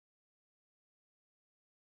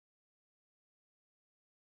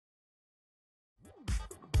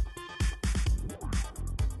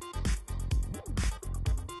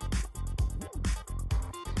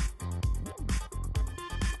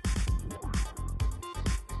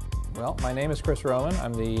Well, my name is Chris Roman.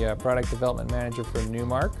 I'm the product development manager for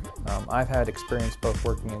Numark. I've had experience both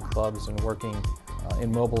working in clubs and working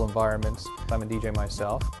in mobile environments. I'm a DJ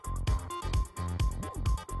myself.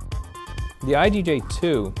 The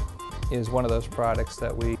IDJ2 is one of those products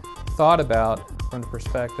that we thought about from the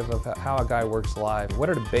perspective of how a guy works live. What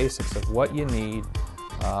are the basics of what you need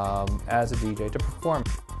as a DJ to perform?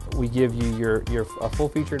 We give you a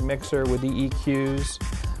full-featured mixer with the EQs.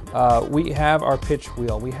 We have our pitch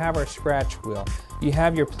wheel, we have our scratch wheel, you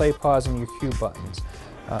have your play, pause, and your cue buttons.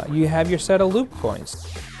 You have your set of loop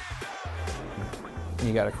points.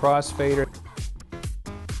 You got a crossfader.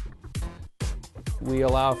 We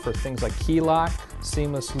allow for things like key lock,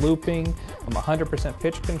 seamless looping, 100%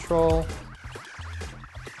 pitch control.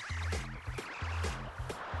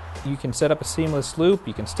 You can set up a seamless loop,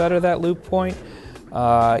 you can stutter that loop point.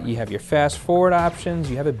 You have your fast forward options,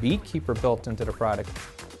 you have a beat keeper built into the product.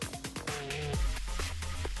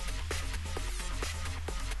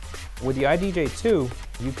 With the IDJ2,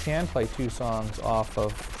 you can play two songs off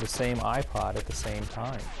of the same iPod at the same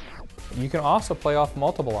time. You can also play off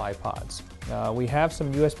multiple iPods. We have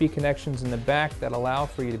some USB connections in the back that allow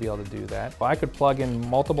for you to be able to do that. I could plug in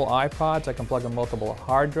multiple iPods, I can plug in multiple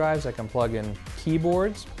hard drives, I can plug in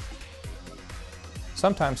keyboards.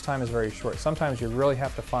 Sometimes time is very short. Sometimes you really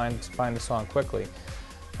have to find the song quickly.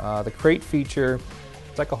 The crate feature,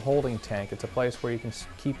 it's like a holding tank. It's a place where you can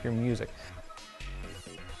keep your music.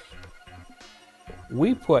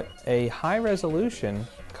 We put a high-resolution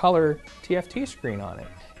color TFT screen on it,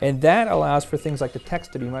 and that allows for things like the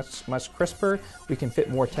text to be much crisper. We can fit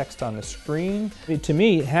more text on the screen. To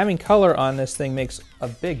me, having color on this thing makes a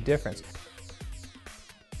big difference.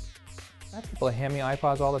 I have people hand me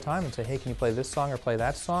iPods all the time and say, hey, can you play this song or play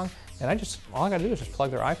that song? And all I gotta do is just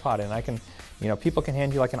plug their iPod in. People can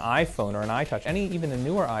hand you like an iPhone or an iTouch. Even the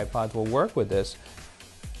newer iPods will work with this.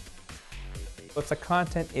 If the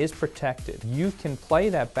content is protected, you can play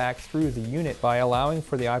that back through the unit by allowing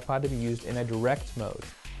for the iPod to be used in a direct mode.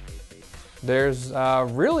 There's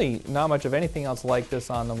really not much of anything else like this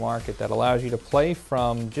on the market that allows you to play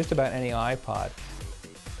from just about any iPod.